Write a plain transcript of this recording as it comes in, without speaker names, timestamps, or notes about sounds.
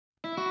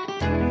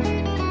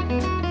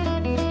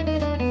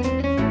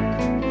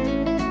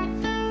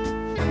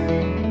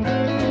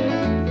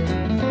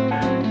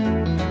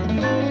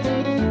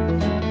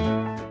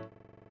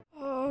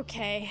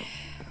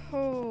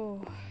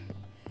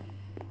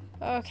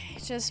Okay,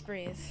 just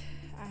breathe.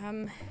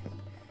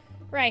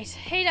 Right.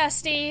 Hey,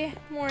 Dusty.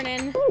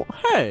 Morning. Oh,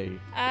 hey.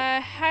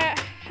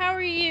 How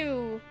are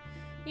you?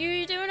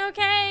 You doing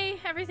okay?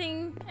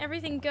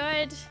 Everything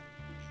good?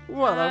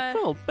 Well, I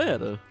felt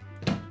better.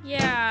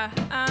 Yeah,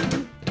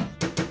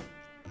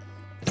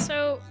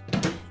 so,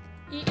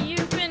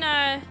 you've been,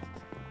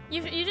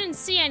 you didn't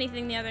see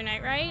anything the other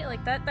night, right?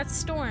 Like, that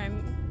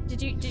storm.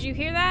 Did you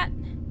hear that?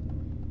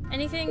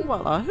 Anything?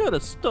 Well, I heard a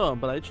storm,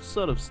 but I just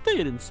sort of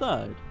stayed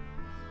inside.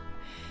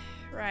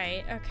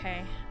 Right,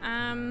 okay.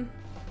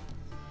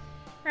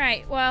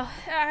 Right, well,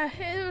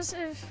 it was,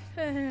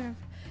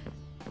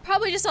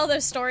 probably just all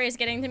those stories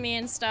getting to me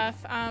and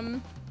stuff.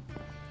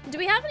 Do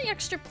we have any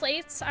extra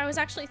plates? I was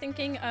actually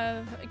thinking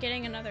of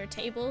getting another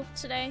table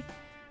today,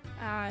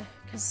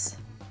 because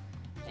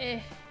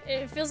it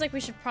feels like we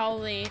should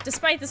probably,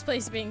 despite this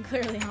place being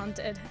clearly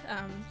haunted,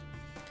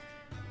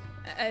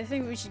 I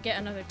think we should get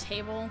another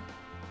table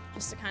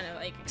just to kind of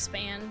like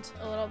expand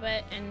a little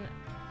bit. And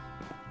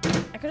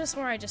I could have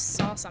swore I just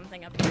saw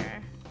something up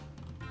here.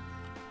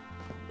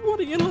 What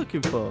are you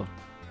looking for?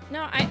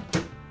 No,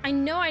 I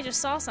know I just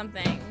saw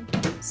something.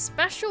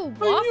 Special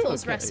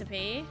waffles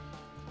recipe.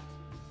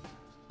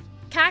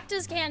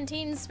 Cactus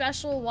Canteen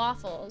special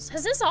waffles.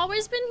 Has this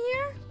always been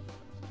here?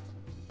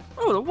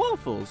 Oh, the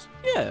waffles.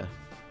 Yeah.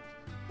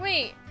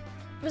 Wait,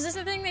 was this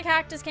the thing the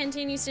Cactus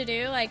Canteen used to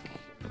do? Like,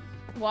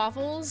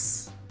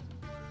 waffles?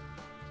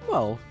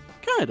 Well,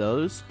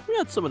 kinda. We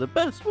had some of the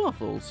best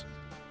waffles.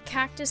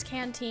 Cactus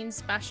Canteen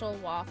special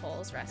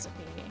waffles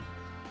recipe.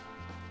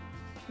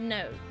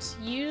 Note,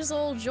 use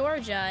old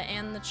Georgia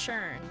and the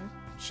churn.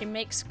 She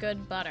makes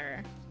good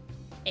butter.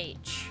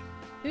 H.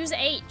 Who's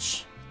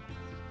H?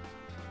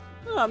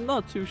 I'm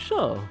not too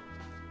sure.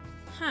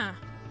 Huh.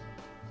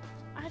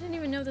 I didn't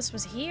even know this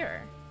was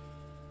here.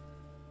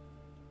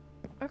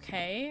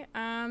 Okay,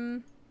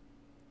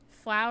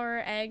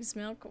 flour, eggs,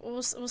 milk.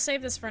 We'll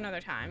save this for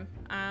another time.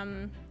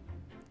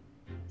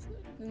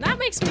 That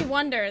makes me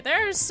wonder.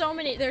 There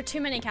are too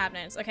many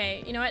cabinets.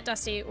 Okay, you know what,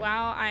 Dusty?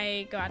 While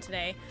I go out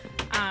today,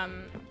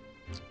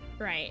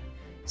 right.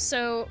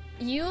 So,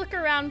 you look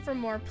around for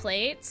more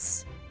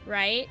plates,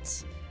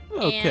 right?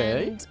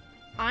 Okay. And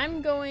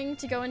I'm going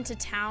to go into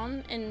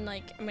town and,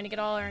 like, I'm gonna get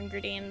all our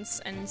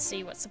ingredients and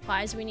see what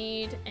supplies we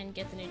need and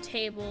get the new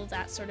table,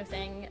 that sort of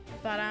thing.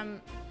 But,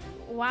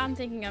 while I'm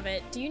thinking of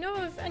it, do you know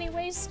of any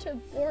ways to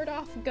ward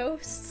off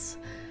ghosts?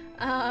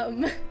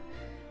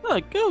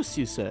 Ghosts,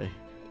 you say?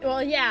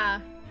 Well,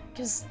 yeah,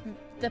 because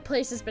the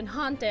place has been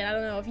haunted. I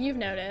don't know if you've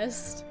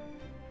noticed.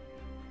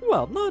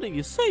 Well, now that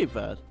you say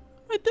that,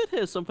 I did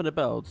hear something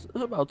about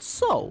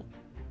salt.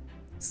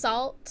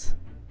 Salt?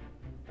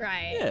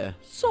 Right. Yeah,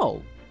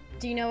 salt.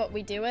 Do you know what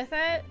we do with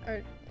it?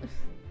 Or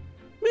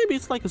maybe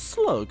it's like a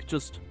slug,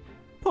 just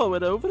pour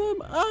it over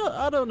them?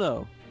 I don't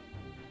know.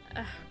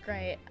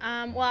 Great.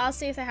 Well, I'll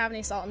see if they have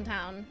any salt in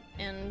town,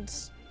 and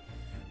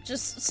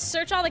just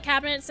search all the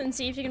cabinets and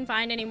see if you can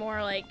find any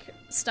more, like,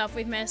 stuff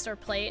we've missed or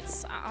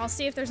plates. I'll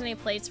see if there's any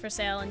plates for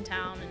sale in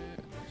town,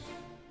 and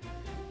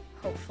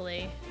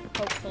hopefully.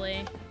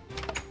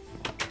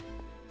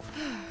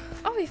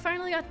 Oh, we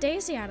finally got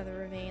Daisy out of the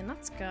ravine.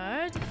 That's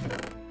good.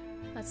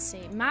 Let's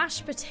see.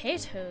 Mashed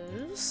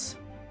potatoes.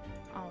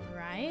 All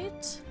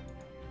right.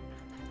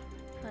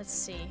 Let's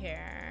see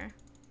here.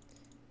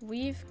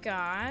 We've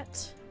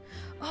got...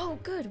 Oh,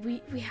 good.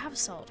 We have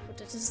salt.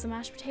 This is the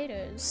mashed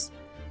potatoes.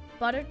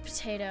 Buttered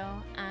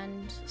potato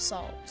and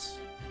salt.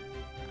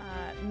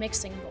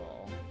 Mixing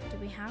bowl. Do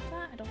we have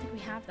that? I don't think we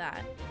have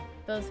that.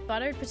 Both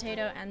buttered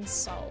potato and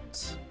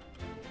salt.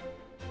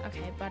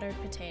 Okay, buttered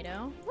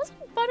potato.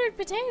 Wasn't buttered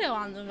potato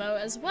on the vote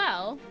as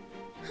well?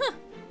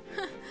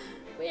 Huh.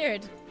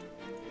 Weird.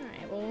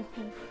 Alright, well,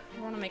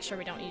 we want to make sure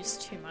we don't use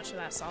too much of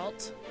that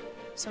salt.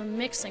 So,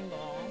 mixing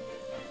bowl.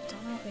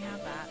 Don't know if we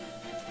have that.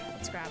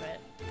 Let's grab it.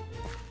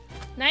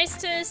 Nice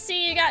to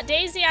see you got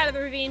Daisy out of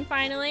the ravine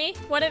finally.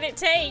 What did it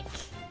take?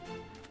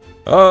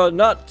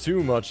 Not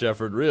too much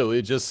effort,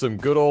 really. Just some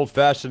good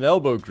old-fashioned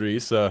elbow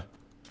grease. Well,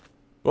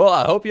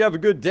 I hope you have a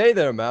good day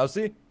there,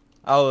 Mousie.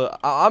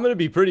 I'm gonna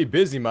be pretty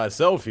busy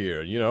myself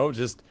here, you know,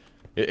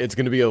 it's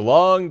gonna be a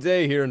long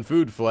day here in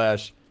Food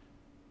Flash.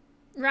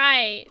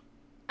 Right.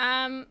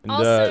 And,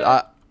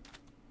 also,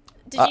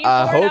 did you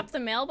board up the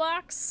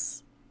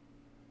mailbox?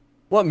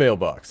 What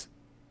mailbox?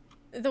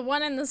 The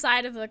one in the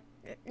side of the...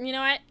 You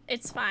know what?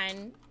 It's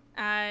fine.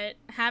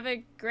 Have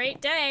a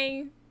great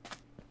day.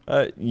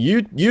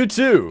 You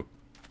too.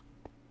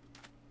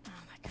 Oh,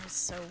 that guy's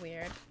so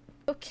weird.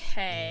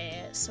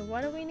 Okay, so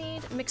what do we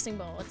need? Mixing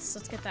bowl. Let's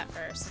get that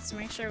first. Let's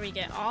make sure we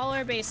get all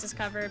our bases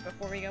covered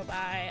before we go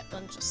buy a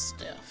bunch of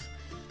stuff.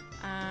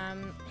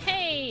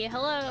 Hey,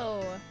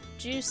 hello.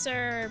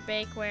 Juicer,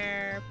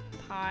 bakeware,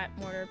 pot,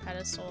 mortar,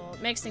 pedestal,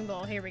 mixing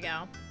bowl. Here we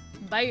go.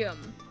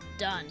 Bam.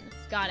 Done.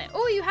 Got it.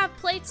 Oh, you have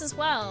plates as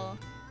well.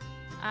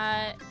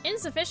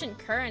 Insufficient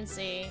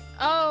currency.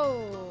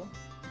 Oh,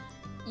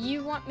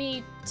 you want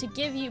me to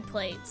give you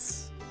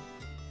plates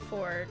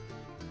for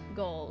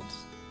gold.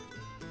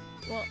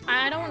 Well,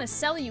 I don't want to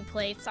sell you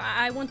plates.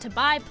 I want to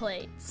buy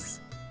plates.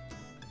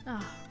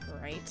 Oh,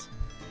 great.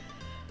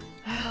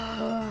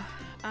 Well,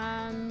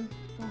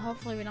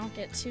 hopefully we don't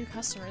get 2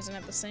 customers in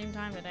at the same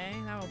time today.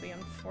 That will be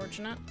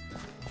unfortunate.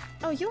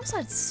 Oh, you also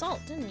had salt,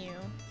 didn't you?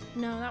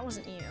 No, that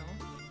wasn't you.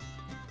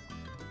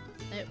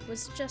 It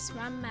was just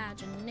my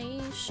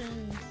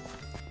imagination.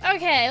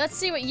 Okay, let's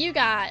see what you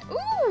got.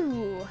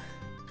 Ooh!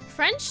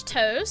 French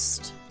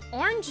toast,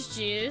 orange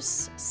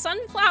juice,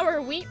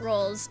 sunflower wheat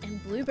rolls,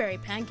 and blueberry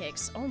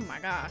pancakes. Oh my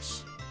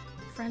gosh.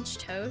 French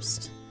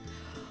toast.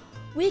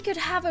 We could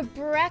have a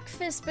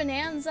breakfast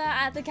bonanza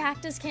at the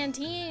Cactus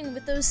Canteen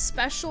with those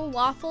special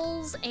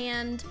waffles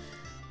and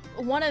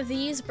one of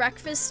these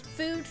breakfast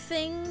food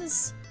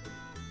things.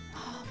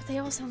 Oh, but they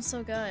all sound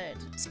so good.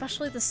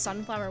 Especially the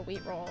sunflower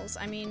wheat rolls.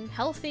 I mean,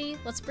 healthy.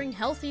 Let's bring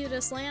healthy to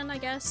this land, I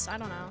guess. I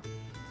don't know.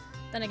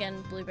 Then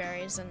again,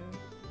 blueberries and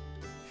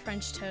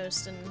French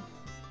toast and...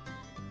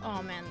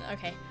 Oh, man.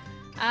 Okay.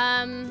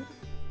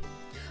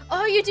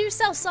 Oh, you do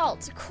sell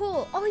salt.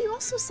 Cool. Oh, you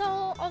also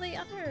sell all the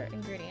other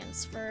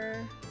ingredients for...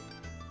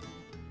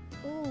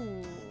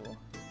 Ooh.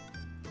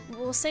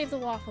 We'll save the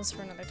waffles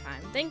for another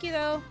time. Thank you,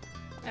 though.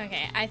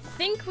 Okay, I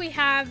think we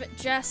have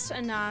just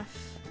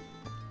enough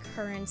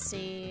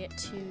currency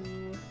to...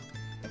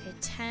 Okay,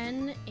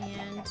 10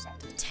 and...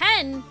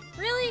 10?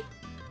 Really?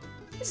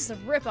 This is a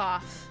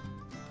ripoff.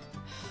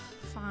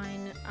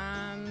 Fine.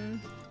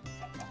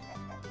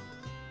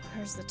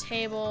 Where's the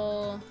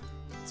table?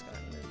 Let's go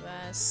ahead and move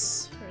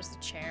this. Where's the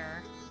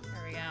chair?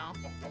 There we go.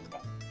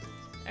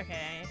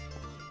 Okay.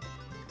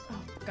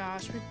 Oh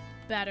gosh, we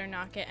better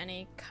not get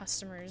any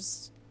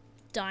customers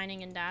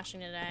dining and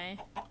dashing today.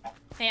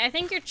 Hey, I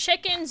think your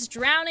chicken's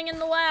drowning in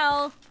the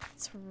well.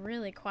 It's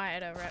really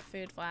quiet over at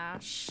Food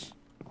Flash.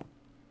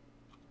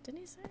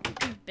 Didn't he say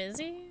anything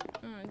busy?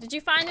 Did you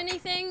find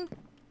anything?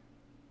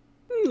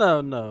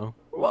 No.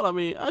 Well, I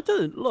mean, I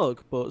didn't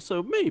look, but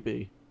so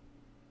maybe.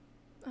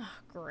 Oh,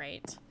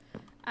 great.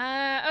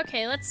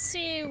 Okay, let's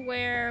see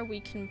where we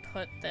can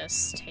put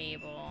this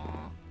table.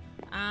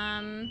 Do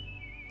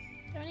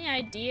you have any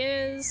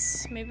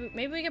ideas?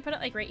 Maybe we could put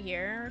it like right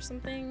here or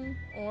something?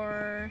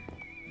 Or...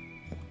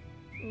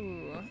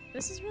 Ooh,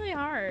 this is really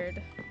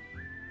hard.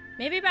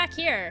 Maybe back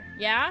here,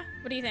 yeah?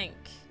 What do you think?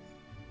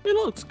 It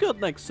looks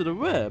good next to the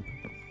web.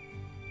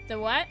 The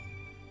what?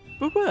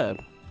 The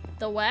web.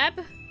 The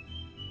web?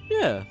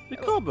 Yeah, the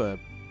cobweb.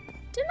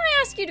 Didn't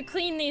I ask you to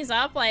clean these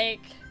up, like,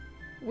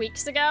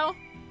 weeks ago?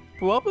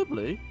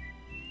 Probably.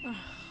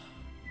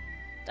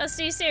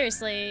 Dusty,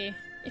 seriously.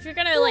 If you're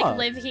gonna, like,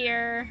 live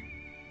here,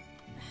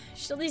 you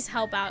should at least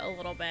help out a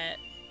little bit.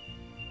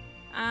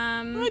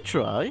 I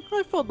try.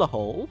 I filled the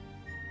hole.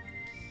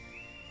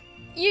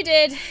 You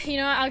did. You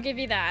know what? I'll give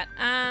you that.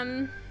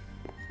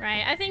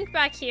 Right. I think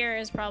back here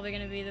is probably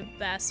gonna be the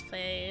best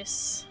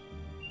place.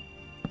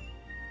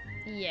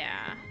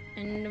 Yeah.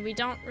 And we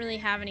don't really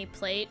have any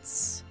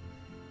plates.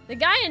 The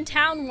guy in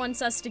town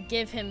wants us to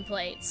give him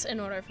plates in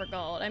order for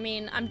gold. I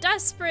mean, I'm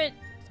desperate.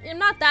 I'm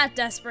not that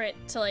desperate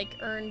to, like,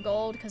 earn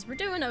gold because we're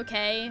doing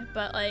okay,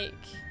 but, like,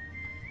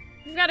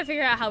 we've got to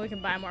figure out how we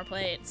can buy more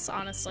plates,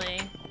 honestly.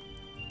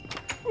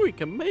 We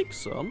can make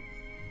some.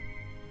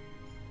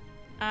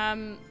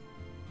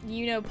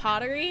 You know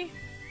pottery?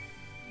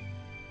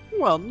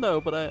 Well, no,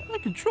 but I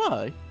can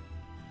try.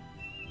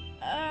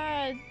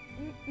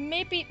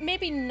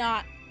 Maybe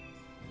not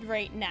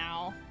right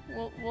now.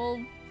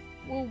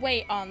 We'll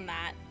wait on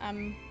that.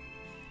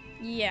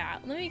 Yeah,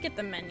 let me get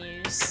the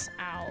menus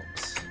out.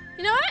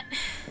 You know what?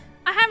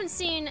 I haven't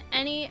seen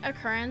any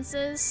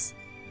occurrences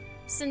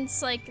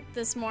since, like,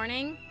 this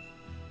morning.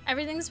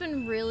 Everything's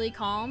been really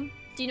calm.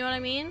 Do you know what I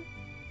mean?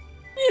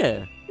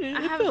 Yeah,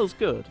 it feels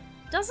good.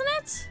 Doesn't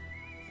it?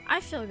 I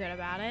feel good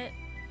about it.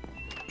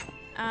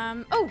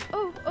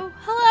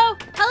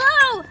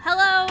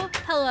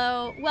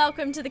 Hello.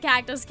 Welcome to the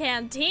Cactus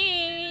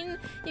Canteen.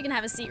 You can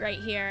have a seat right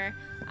here,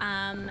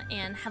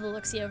 and have a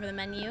look-see over the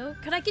menu.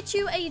 Could I get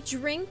you a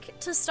drink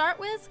to start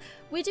with?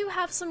 We do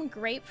have some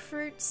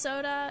grapefruit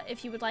soda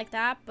if you would like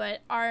that,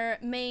 but our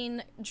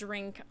main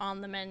drink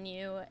on the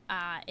menu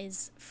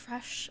is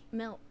fresh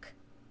milk.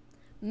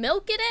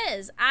 Milk it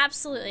is,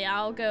 absolutely.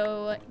 I'll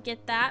go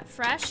get that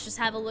fresh. Just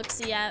have a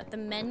look-see at the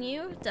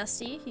menu.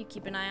 Dusty, you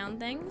keep an eye on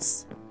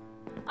things.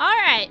 All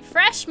right,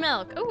 fresh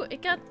milk. Oh,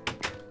 it got...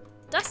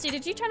 Dusty,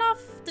 did you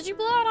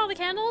blow out all the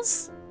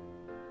candles?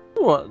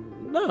 What?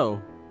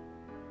 No.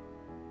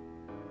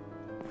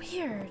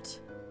 Weird.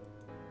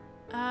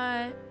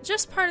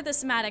 Just part of the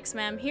somatics,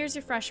 ma'am. Here's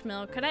your fresh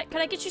milk. Could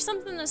I get you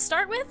something to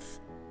start with?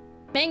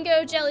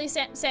 Mango jelly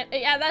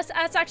yeah,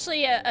 that's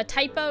actually a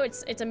typo.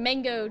 It's a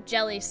mango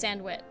jelly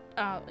sandwich.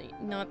 Oh,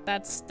 no,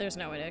 there's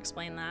no way to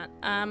explain that.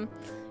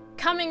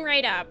 Coming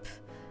right up.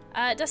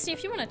 Dusty,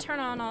 if you want to turn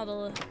on all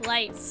the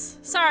lights.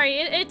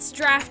 Sorry, it's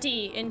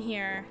drafty in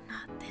here.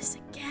 Not this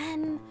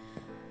again.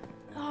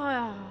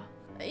 Oh,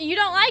 you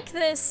don't like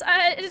this.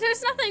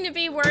 There's nothing to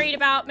be worried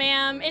about,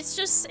 ma'am. It's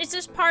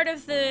just part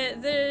of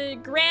the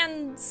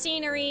grand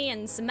scenery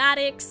and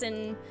somatics,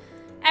 and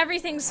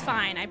everything's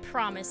fine. I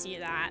promise you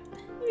that.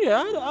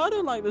 Yeah, I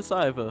don't like this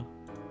either.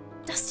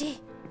 Dusty,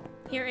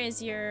 Here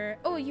is your,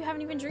 oh, you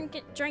haven't even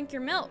drank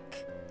your milk.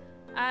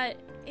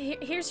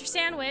 Here's your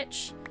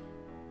sandwich.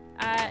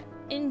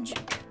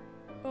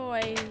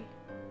 Boy.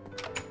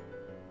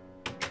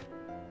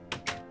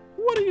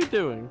 What are you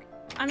doing?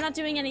 I'm not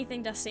doing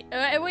anything, Dusty.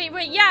 Wait,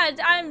 yeah,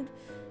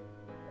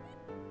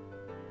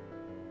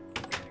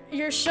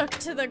 you're shook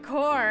to the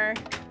core.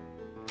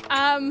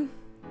 That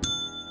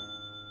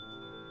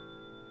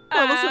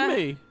wasn't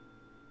me.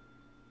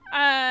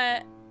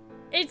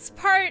 It's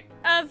part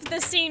of the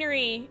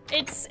scenery.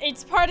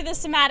 It's part of the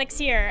somatics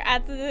here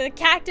at the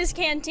Cactus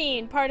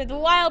Canteen, part of the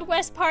Wild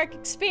West Park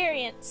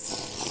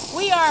experience.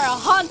 We are a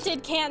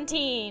haunted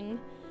canteen.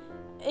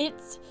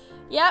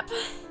 Yep.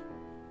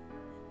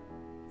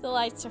 The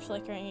lights are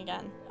flickering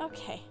again.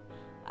 Okay.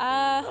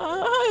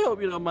 I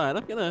hope you don't mind.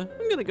 I'm gonna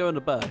go in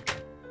the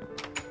back.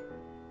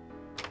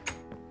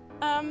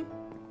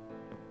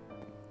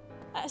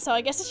 So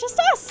I guess it's just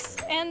us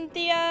and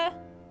the,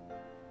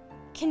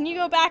 can you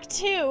go back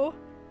too?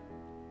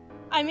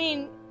 I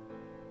mean,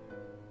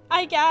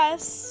 I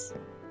guess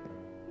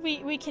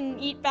we can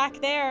eat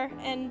back there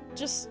and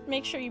just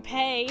make sure you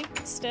pay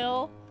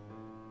still.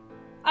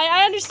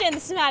 I understand the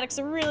somatics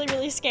are really,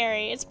 really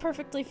scary. It's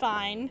perfectly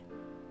fine.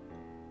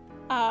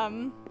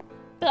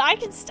 But I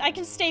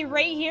can stay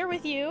right here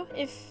with you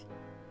if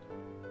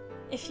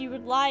you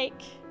would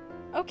like.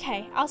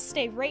 Okay, I'll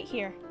stay right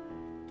here.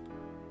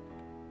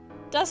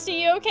 Dusty,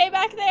 you okay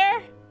back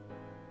there?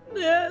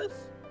 Yes.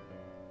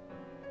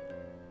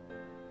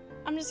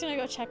 I'm just gonna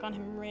go check on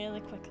him really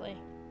quickly.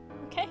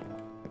 Okay?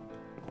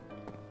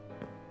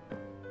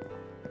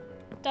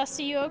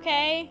 Dusty, you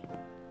okay?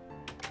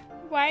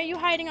 Why are you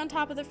hiding on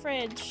top of the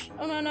fridge?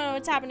 Oh no,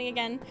 it's happening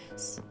again.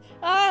 It's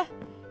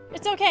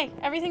okay.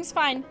 Everything's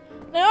fine.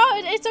 No,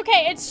 it's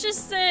okay. It's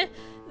just the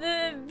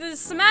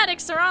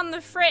somatics are on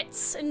the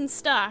fritz and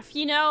stuff.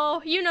 You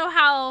know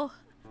how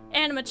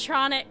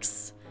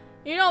animatronics.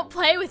 You don't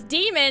play with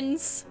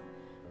demons.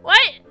 What?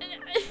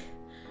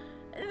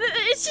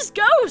 It's just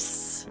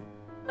ghosts.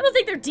 I don't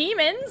think they're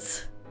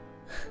demons.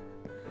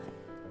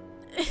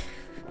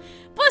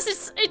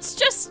 Plus,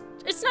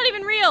 it's not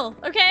even real,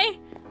 okay?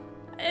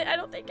 I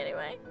don't think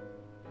anyway.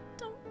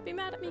 Don't be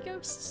mad at me,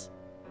 ghosts.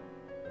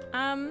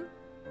 Yeah,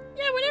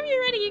 whenever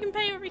you're ready, you can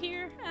pay over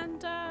here.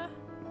 And,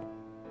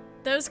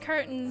 those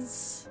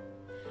curtains.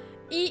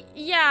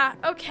 Yeah,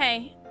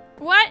 okay.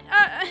 What?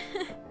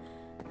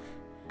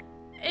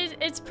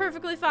 It's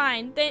perfectly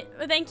fine.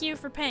 Thank you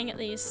for paying at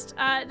least.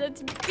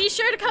 Be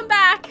sure to come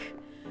back.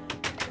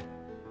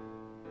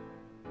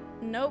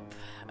 Nope.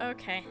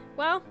 Okay.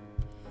 Well,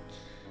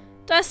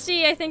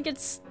 Dusty, I think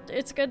it's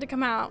good to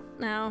come out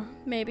now.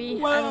 Maybe.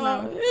 Well, I don't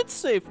know. it's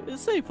safe.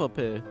 It's safe up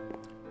here.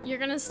 You're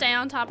gonna stay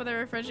on top of the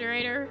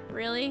refrigerator?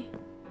 Really?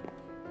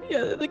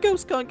 Yeah, the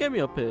ghost can't get me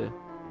up here.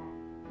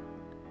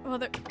 Well,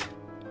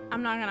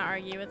 I'm not gonna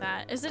argue with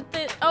that. Is it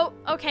the? Oh,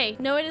 okay.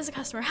 No, it is a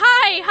customer.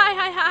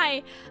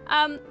 Hi.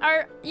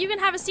 You can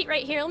have a seat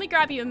right here. Let me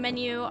grab you a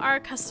menu. Our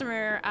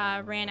customer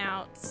ran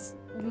out.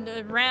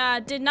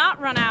 Did not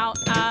run out.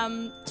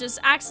 Just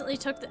accidentally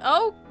took the.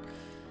 Oh.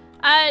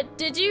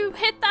 Did you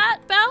hit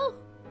that bell?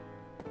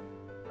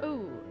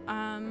 Ooh.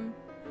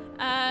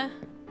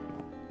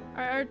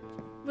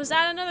 Was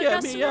that another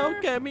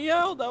customer? Get me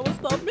out. That was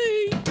not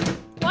me.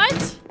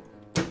 What?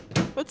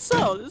 But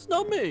so, it's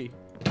not me.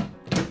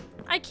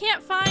 I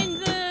can't find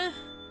the...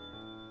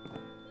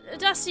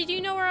 Dusty, do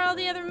you know where all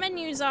the other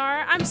menus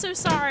are? I'm so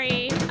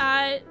sorry.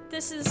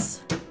 This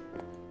is...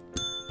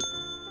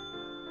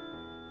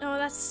 Oh,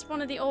 that's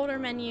one of the older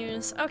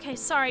menus. Okay,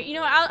 sorry. You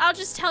know what? I'll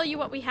just tell you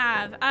what we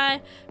have.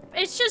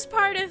 It's just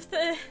part of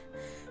the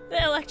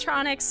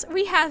electronics.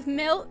 We have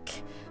milk,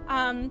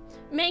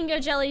 mango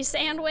jelly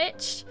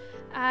sandwich.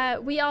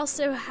 We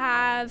also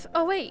have...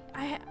 Oh, wait.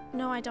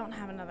 No, I don't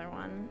have another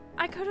one.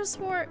 I could have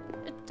swore...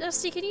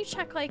 Dusty, can you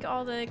check, like,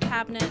 all the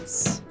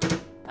cabinets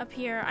up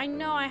here? I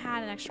know I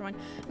had an extra one.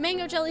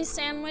 Mango jelly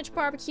sandwich,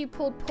 barbecue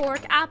pulled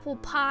pork, apple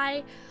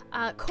pie,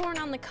 corn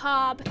on the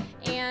cob,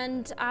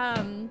 and,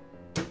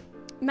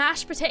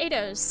 mashed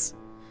potatoes.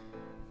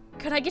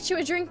 Could I get you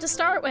a drink to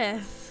start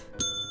with?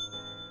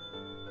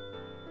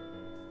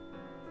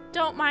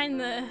 Don't mind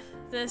the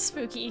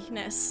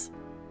spookiness.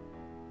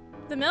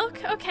 The milk?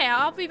 Okay,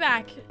 I'll be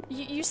back.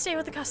 You stay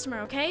with the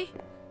customer, okay?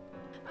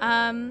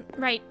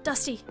 Right,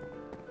 Dusty.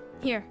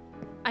 Here.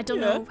 I don't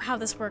know how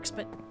this works,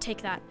 but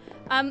take that.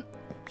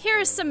 Here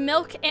is some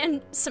milk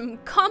and some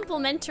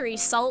complimentary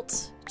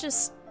salt.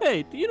 Just...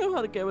 Hey, do you know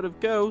how to get rid of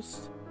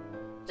ghosts?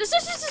 Just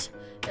there's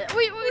no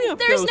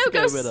ghosts. To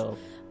get rid of.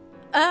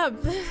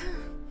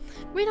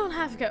 We don't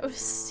have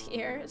ghosts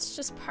here. It's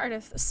just part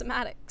of the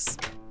somatics.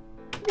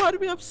 Why do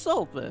we have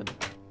salt then?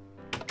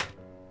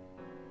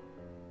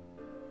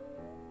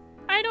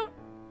 I don't...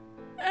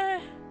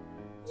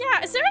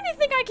 Yeah, is there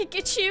anything I could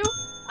get you,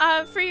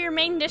 for your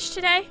main dish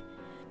today?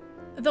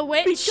 The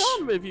witch? Be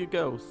gone with you,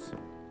 ghosts.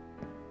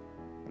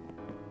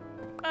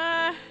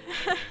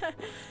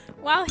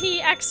 While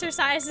he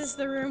exercises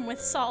the room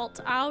with salt,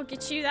 I'll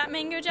get you that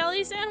mango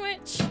jelly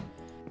sandwich.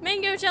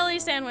 Mango jelly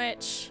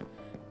sandwich.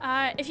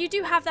 If you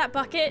do have that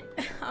bucket,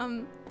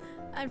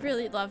 I'd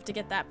really love to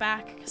get that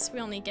back, because we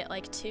only get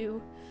like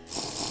 2.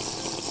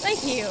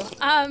 Thank you.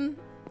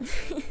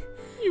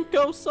 You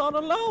ghosts aren't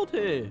allowed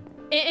here.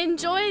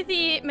 Enjoy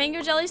the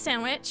mango jelly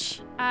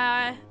sandwich.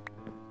 Have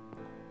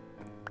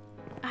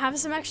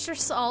some extra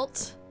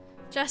salt,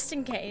 just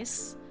in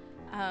case.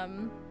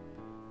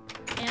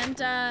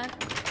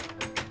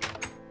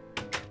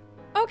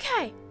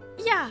 Okay,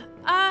 yeah,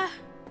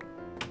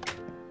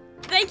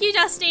 thank you,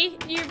 Dusty.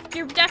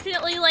 You're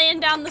definitely laying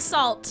down the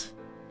salt.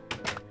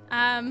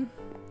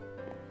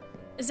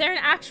 Is there an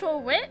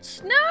actual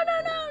witch? No.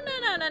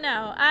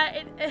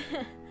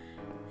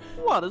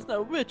 What? There's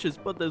no witches,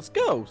 but there's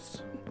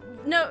ghosts.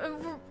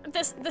 No,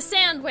 the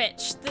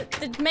sandwich,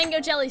 the mango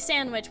jelly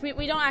sandwich.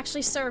 We don't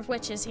actually serve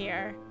witches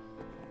here.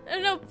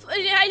 No,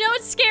 I know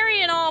it's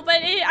scary and all,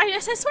 but I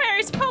swear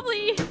it's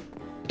probably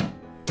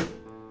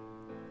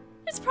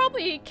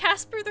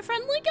Casper the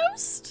Friendly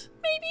Ghost,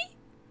 maybe?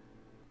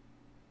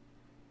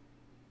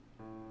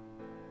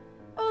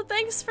 Oh,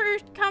 thanks for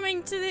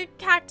coming to the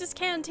Cactus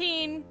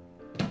Canteen.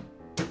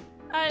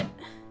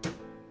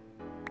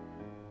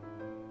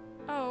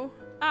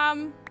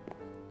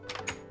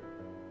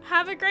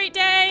 Have a great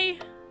day.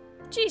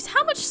 Jeez,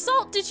 how much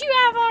salt did you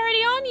have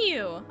already on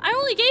you? I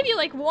only gave you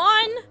like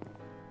 1.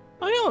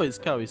 I always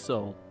carry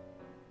salt.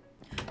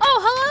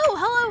 Oh,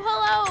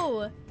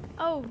 hello.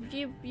 Oh,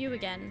 you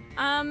again.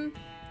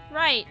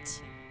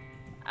 Right.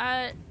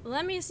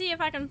 Let me see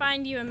if I can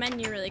find you a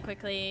menu really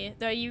quickly,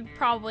 though you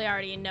probably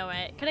already know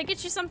it. Could I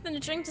get you something to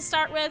drink to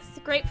start with?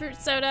 Grapefruit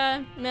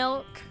soda,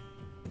 milk?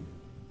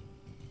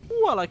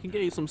 Well, I can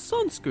get you some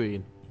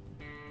sunscreen.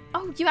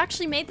 Oh, you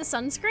actually made the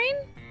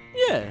sunscreen?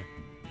 Yeah.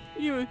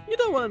 You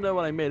don't want to know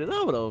what I made it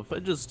out of. I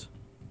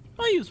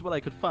used what I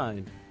could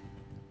find.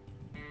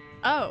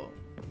 Oh.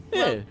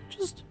 Yeah, well,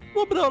 just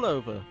rub it all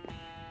over.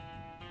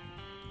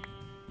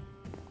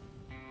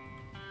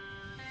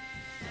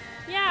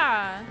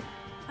 Yeah.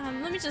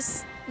 Let me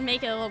just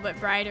make it a little bit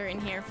brighter in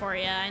here for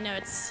you. I know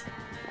it's...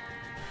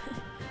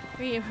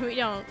 we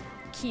don't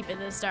keep it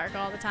this dark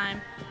all the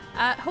time.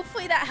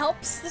 Hopefully that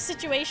helps the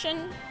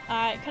situation.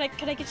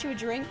 Could I get you a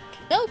drink?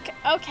 Milk?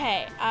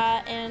 Okay.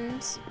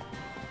 And...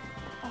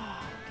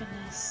 oh,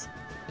 goodness.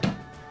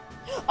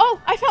 Oh,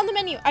 I found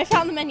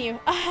the menu.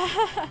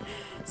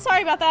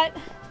 Sorry about that.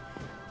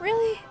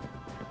 Really?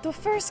 The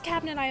first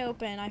cabinet I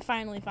open, I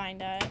finally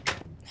find it.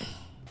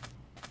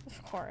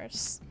 Of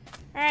course.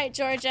 Alright,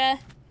 Georgia.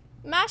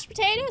 Mashed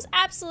potatoes?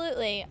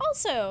 Absolutely.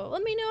 Also,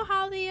 let me know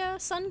how the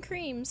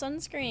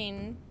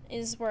sunscreen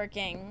is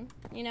working.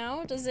 You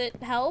know, does it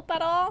help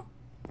at all?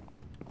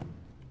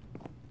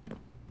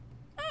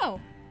 Oh.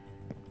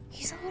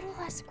 He's a little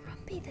less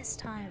grumpy this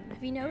time.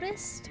 Have you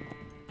noticed?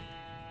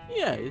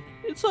 Yeah,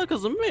 it's not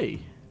because of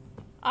me.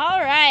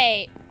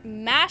 Alright.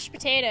 Mashed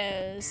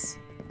potatoes.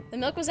 The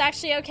milk was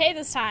actually okay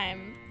this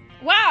time.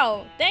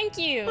 Wow, thank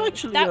you.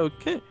 Actually,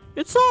 okay.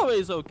 It's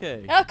always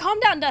okay. Oh, calm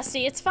down,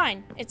 Dusty. It's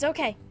fine. It's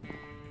okay.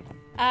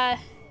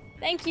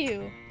 Thank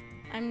you.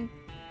 I'm...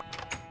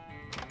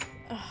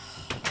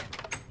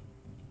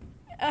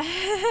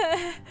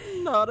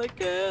 Not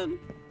again.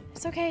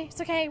 It's okay. It's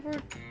okay. We're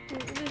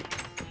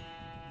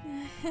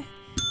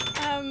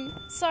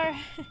sorry.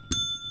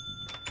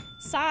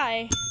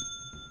 Sigh.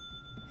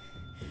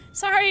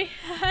 Sorry.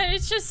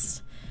 It's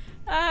just...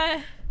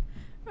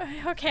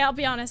 okay, I'll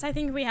be honest. I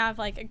think we have,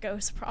 like, a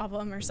ghost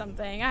problem or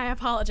something. I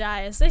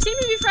apologize. They seem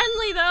to be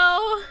friendly,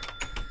 though.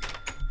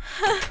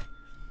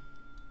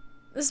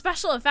 The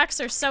special effects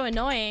are so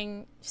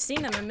annoying. I've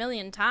seen them a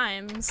million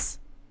times.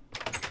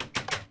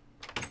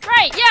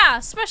 Right, yeah!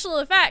 Special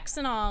effects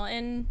and all,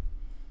 and...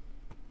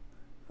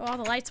 oh, all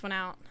the lights went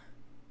out.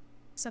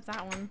 Except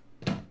that one.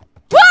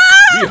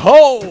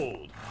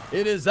 Behold!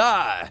 It is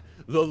I,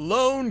 the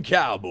Lone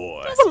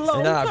Cowboy,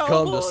 and I've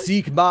come to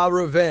seek my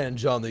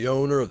revenge on the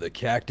owner of the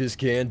Cactus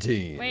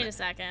Canteen. Wait a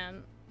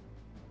second.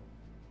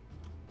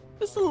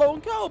 It's the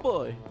Lone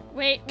Cowboy.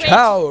 Wait.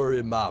 Cower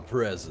in my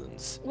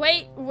presence.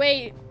 Wait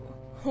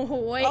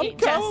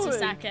just a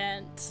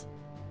second.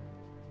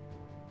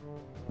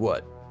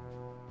 What?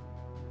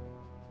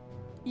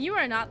 You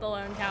are not the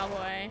Lone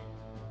Cowboy.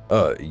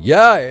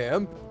 Yeah, I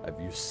am. Have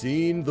you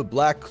seen the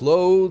black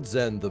clothes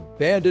and the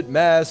bandit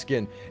mask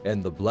and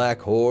the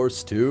black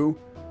horse too?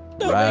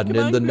 Riding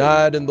in the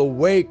night in the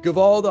wake of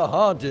all the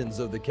hauntings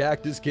of the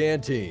Cactus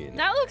Canteen.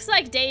 That looks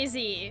like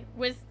Daisy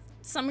with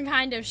some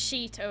kind of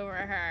sheet over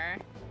her.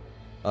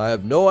 I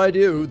have no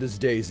idea who this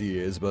Daisy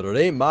is, but it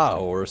ain't my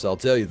horse, I'll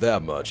tell you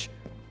that much.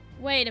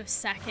 Wait a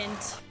second.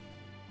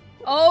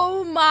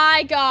 Oh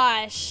my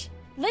gosh.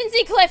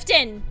 Lindsay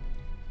Clifton!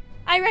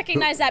 I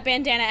recognize that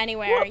bandana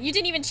anywhere. You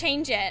didn't even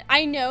change it.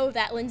 I know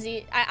that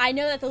Lindsay, I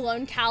know that the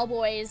Lone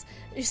Cowboy's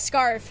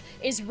scarf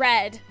is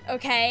red,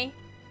 okay?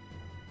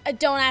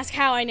 Don't ask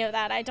how I know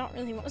that. I don't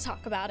really want to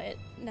talk about it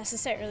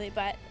necessarily,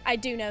 but I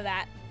do know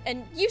that.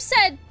 And you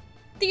said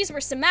these were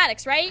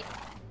somatics, right?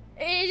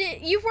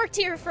 You've worked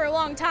here for a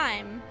long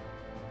time.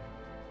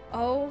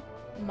 Oh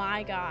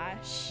my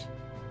gosh.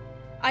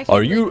 I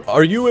can't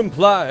Are you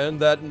implying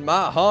that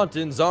my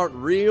hauntings aren't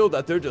real,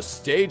 that they're just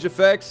stage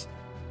effects?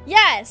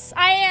 Yes,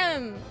 I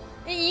am.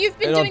 You've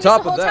been And doing on this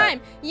top the of whole that-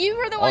 time. You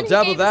were the one On who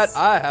top gave of that, us...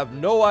 I have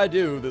no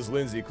idea who this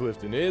Lindsay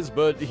Clifton is,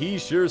 but he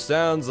sure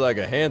sounds like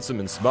a handsome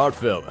and smart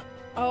fella.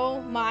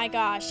 Oh my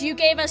gosh. You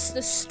gave us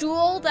the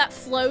stool that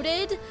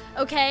floated,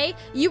 okay?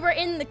 You were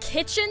in the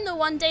kitchen the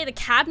one day the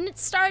cabinet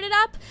started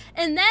up,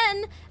 and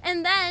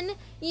then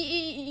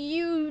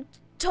you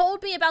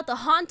told me about the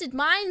haunted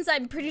mines,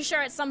 I'm pretty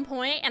sure at some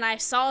point, and I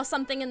saw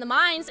something in the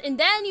mines, and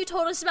then you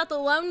told us about the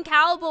lone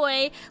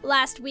cowboy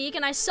last week,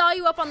 and I saw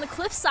you up on the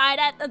cliffside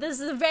at this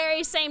the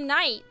very same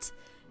night.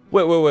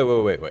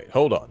 Wait,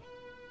 hold on.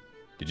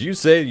 Did you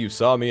say you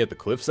saw me at the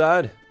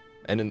cliffside?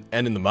 And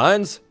in the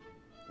mines?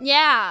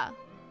 Yeah.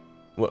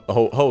 Well,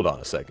 hold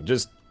on a second,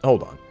 just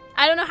hold on.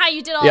 I don't know how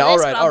you did all Yeah,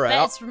 this, all but I'll right,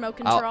 bet it's remote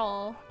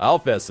control. I'll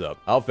fess up.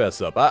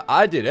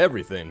 I did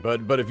everything,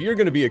 but if you're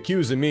gonna be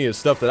accusing me of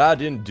stuff that I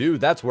didn't do,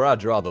 that's where I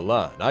draw the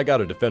line. I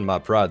gotta defend my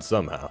pride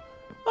somehow.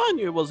 I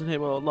knew it wasn't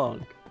him all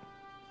along.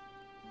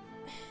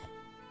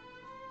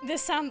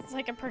 This sounds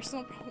like a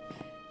personal problem.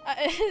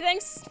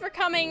 Thanks for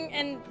coming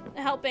and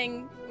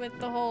helping with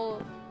the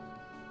whole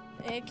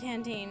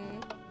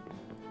canteen.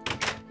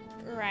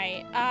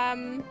 Right.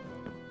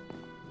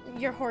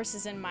 Your horse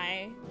is in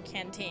my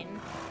canteen.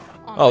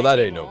 Oh, that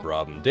ain't no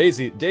problem.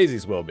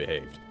 Daisy's well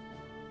behaved.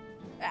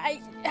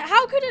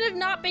 How could it have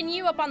not been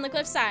you up on the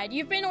cliffside?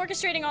 You've been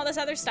orchestrating all this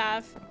other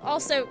stuff.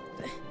 Also,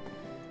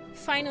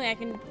 finally,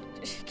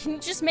 can you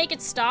just make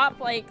it stop?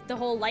 Like the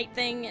whole light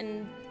thing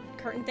and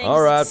curtain thing.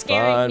 All right, It's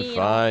scaring me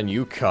fine.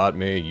 You caught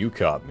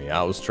me.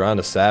 I was trying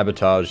to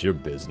sabotage your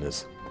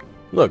business.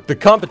 Look, the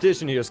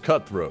competition here is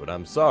cutthroat.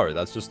 I'm sorry,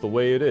 that's just the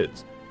way it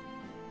is.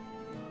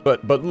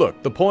 But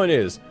look, the point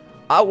is,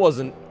 I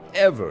wasn't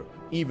ever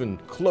even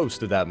close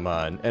to that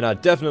mine, and I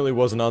definitely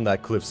wasn't on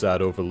that cliffside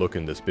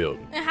overlooking this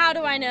building. How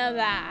do I know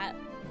that?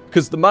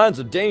 Because the mines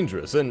are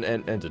dangerous, and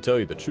to tell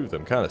you the truth,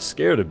 I'm kind of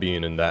scared of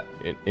being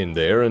in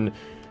there, and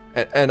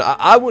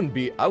I wouldn't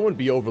be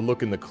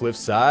overlooking the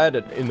cliffside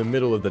in the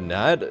middle of the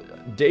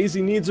night.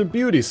 Daisy needs her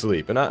beauty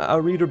sleep, and I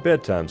read her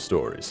bedtime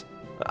stories.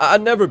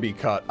 I'd never be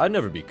caught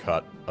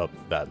up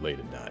that late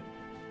at night.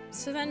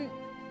 So then,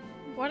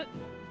 what?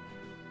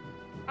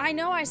 I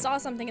know I saw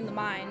something in the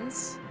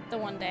mines the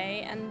one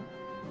day, and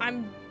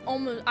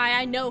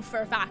I know for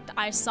a fact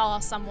I saw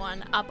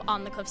someone up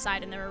on the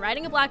cliffside, and they were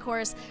riding a black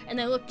horse, and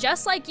they looked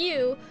just like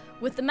you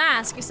with the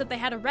mask, except they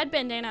had a red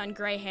bandana and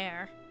gray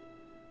hair.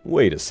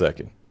 Wait a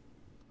second.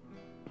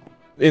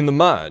 In the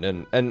mine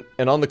and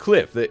on the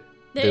cliff, they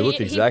looked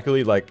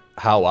exactly like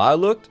how I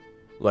looked?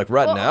 Like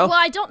now? Well,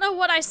 I don't know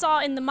what I saw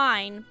in the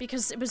mine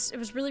because it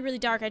was really, really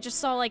dark. I just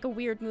saw like a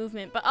weird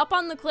movement. But up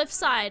on the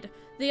cliffside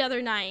the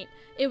other night,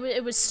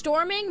 it was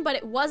storming, but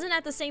it wasn't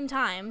at the same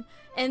time.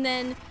 And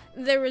then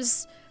there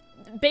was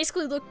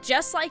basically looked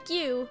just like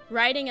you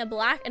riding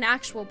an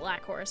actual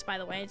black horse, by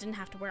the way. It didn't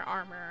have to wear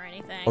armor or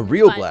anything. A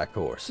real black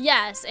horse?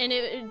 Yes,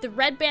 and the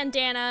red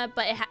bandana,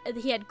 but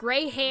he had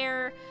gray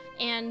hair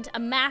and a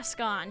mask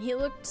on. He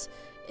looked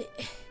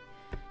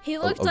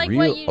like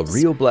what you... A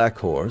real black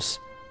horse,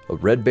 a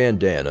red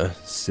bandana,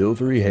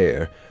 silvery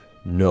hair.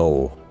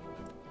 No.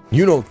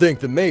 You don't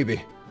think that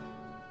maybe...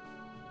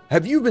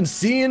 Have you been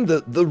seeing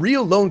the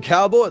real lone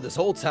cowboy this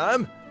whole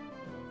time?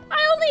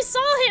 I only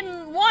saw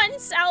him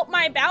once out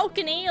my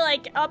balcony,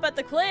 like up at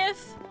the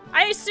cliff.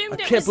 I assumed it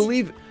was... I can't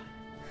believe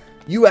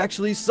you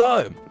actually saw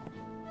him.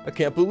 I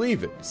can't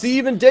believe it. See,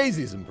 even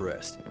Daisy's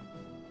impressed.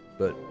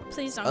 But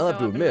please don't I'll have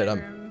go to up in admit, my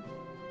room.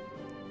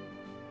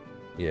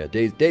 Yeah,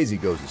 Daisy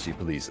goes as she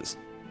pleases.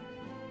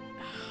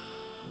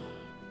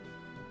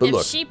 But if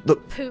look, she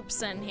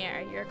poops in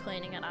here, you're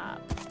cleaning it up.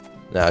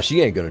 Nah,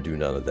 she ain't gonna do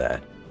none of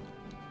that.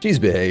 She's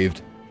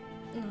behaved.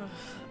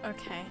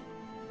 Okay.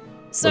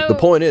 So look, the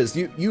point is,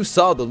 you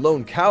saw the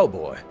lone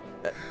cowboy.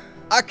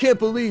 I can't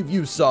believe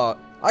you saw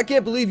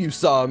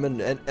him,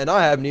 and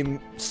I haven't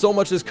even so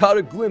much as caught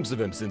a glimpse of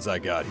him since I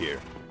got here.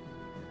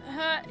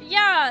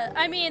 Yeah,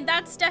 I mean,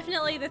 that's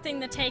definitely the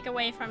thing to take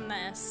away from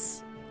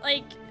this.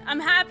 Like, I'm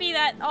happy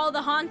that all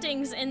the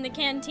hauntings in the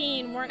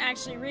canteen weren't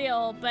actually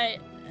real, but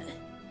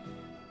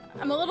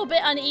I'm a little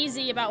bit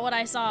uneasy about what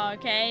I saw,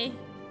 okay?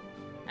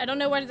 I don't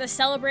know whether to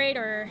celebrate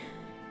or...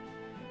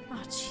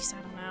 Oh, jeez,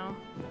 I don't know.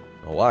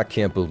 Oh, I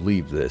can't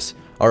believe this.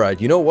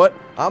 Alright, you know what?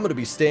 I'm gonna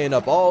be staying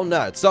up all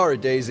night. Sorry,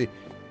 Daisy.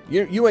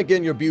 You ain't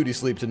getting your beauty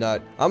sleep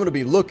tonight. I'm gonna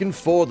be looking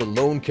for the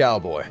lone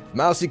cowboy. If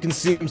Mousie can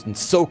see him, then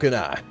so can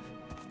I.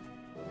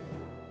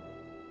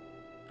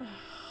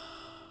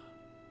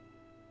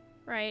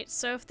 Right,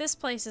 so if this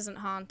place isn't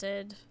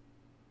haunted,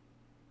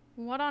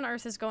 what on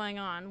earth is going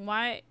on?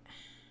 Why?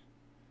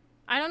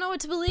 I don't know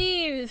what to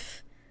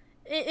believe.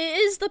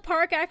 Is the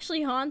park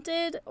actually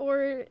haunted,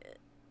 or...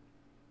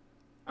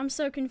 I'm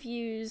so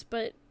confused,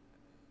 but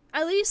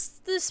at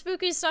least the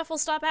spooky stuff will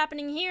stop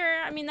happening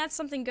here. I mean, that's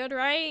something good,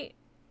 right?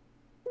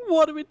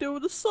 What do we do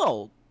with the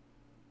soul?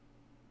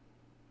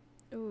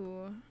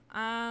 Ooh,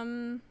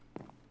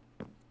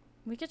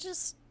 we could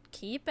just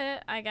keep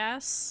it, I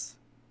guess.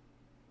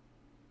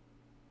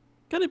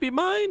 Can it be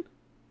mine?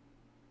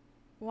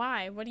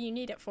 Why? What do you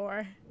need it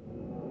for?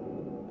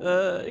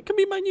 It can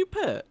be my new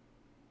pet.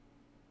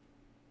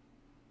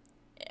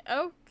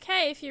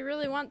 Okay, if you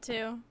really want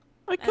to.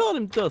 I call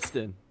him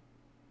Dustin.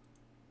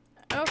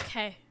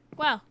 Okay.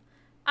 Well,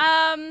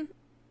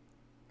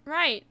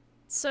 right.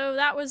 So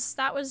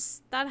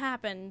that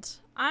happened.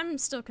 I'm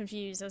still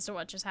confused as to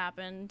what just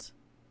happened.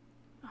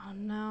 Oh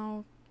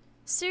no.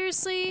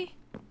 Seriously?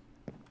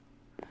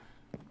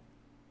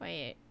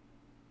 Wait.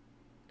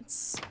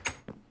 It's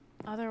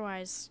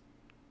otherwise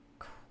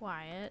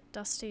quiet.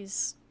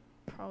 Dusty's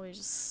probably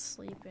just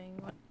sleeping.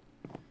 What?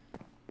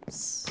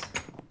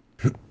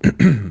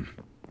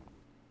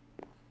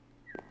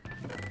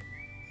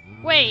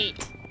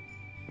 Wait.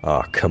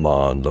 Ah, come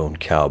on, lone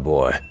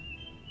cowboy.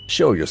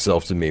 Show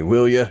yourself to me,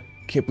 will ya?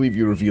 Can't believe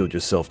you revealed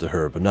yourself to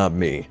her, but not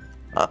me.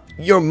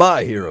 You're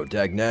my hero,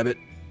 dagnabbit.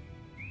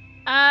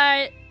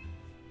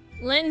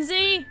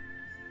 Lindsay?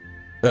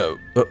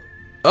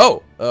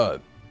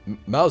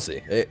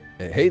 Mousie.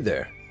 Hey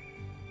there.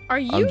 Are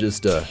you I'm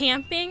just,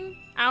 camping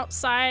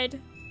outside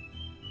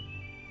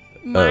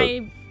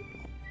my...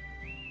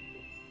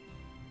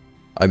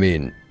 I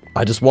mean,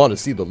 I just want to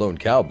see the lone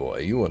cowboy,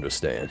 you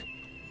understand.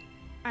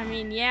 I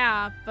mean,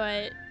 yeah,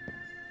 but...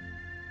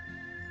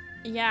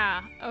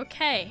 Yeah,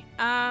 okay.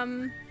 Are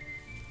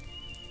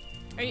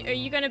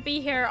you gonna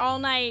be here all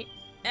night,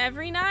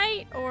 every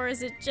night? Or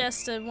is it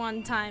just a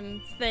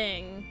one-time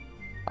thing?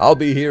 I'll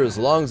be here as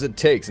long as it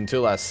takes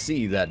until I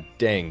see that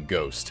dang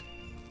ghost.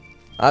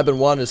 I've been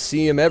wanting to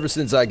see him ever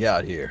since I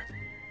got here.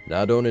 And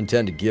I don't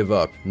intend to give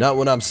up, not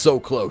when I'm so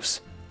close.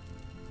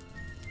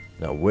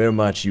 Now where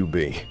might you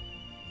be?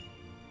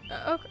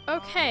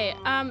 Okay,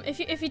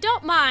 if you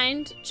don't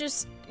mind,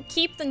 just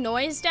keep the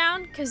noise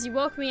down, because you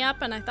woke me up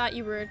and I thought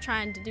you were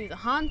trying to do the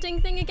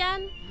haunting thing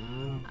again.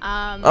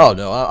 Oh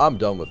no, I'm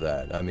done with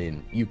that. I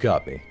mean, you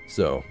caught me,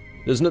 so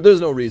there's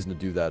no reason to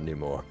do that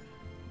anymore.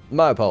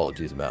 My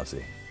apologies,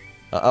 Mousie.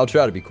 I'll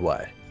try to be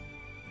quiet.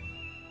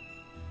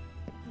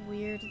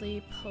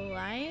 Weirdly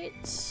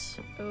polite.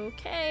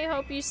 Okay,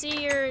 hope you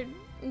see your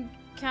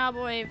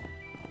cowboy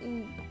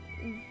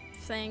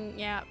thing.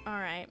 Yeah,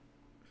 alright.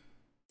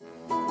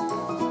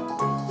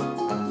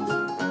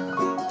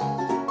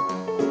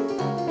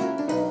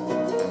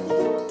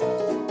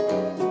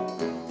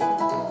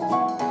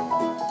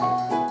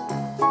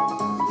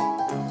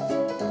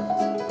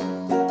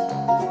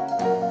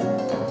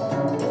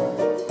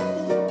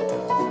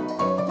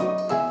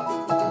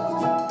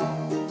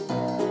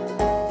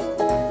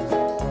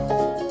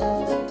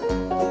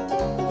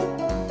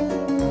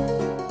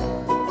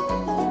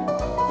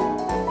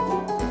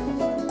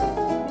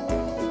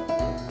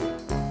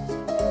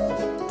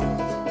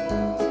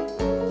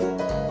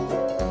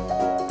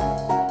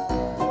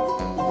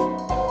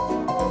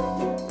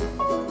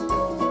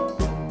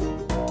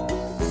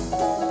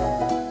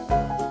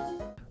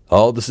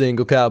 All the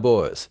single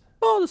cowboys.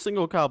 All the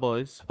single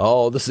cowboys.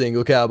 All the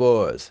single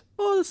cowboys.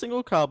 All the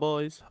single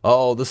cowboys.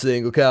 All the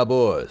single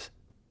cowboys.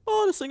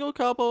 All the single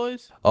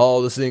cowboys.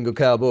 All the single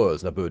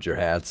cowboys. Now put your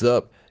hats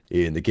up.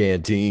 In the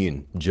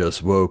canteen.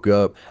 Just woke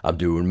up. I'm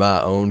doing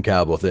my own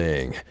cowboy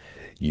thing.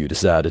 You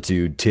decided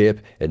to tip,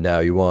 and now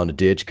you want to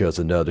ditch 'cause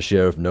another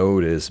sheriff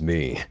noticed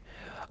me.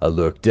 I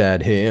looked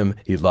at him,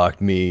 he locked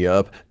me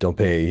up. Don't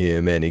pay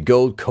him any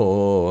gold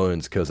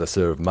coins, 'cause I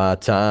served my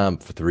time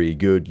for 3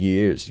 good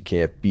years. You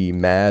can't be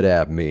mad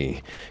at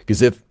me.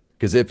 'Cause if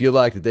you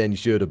liked it, then you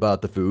should have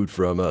bought the food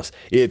from us.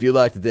 If you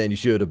liked it, then you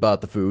should have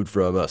bought the food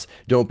from us.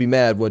 Don't be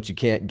mad once you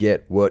can't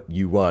get what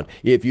you want.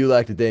 If you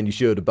liked it, then you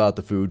should have bought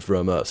the food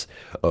from us.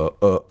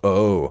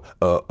 Oh.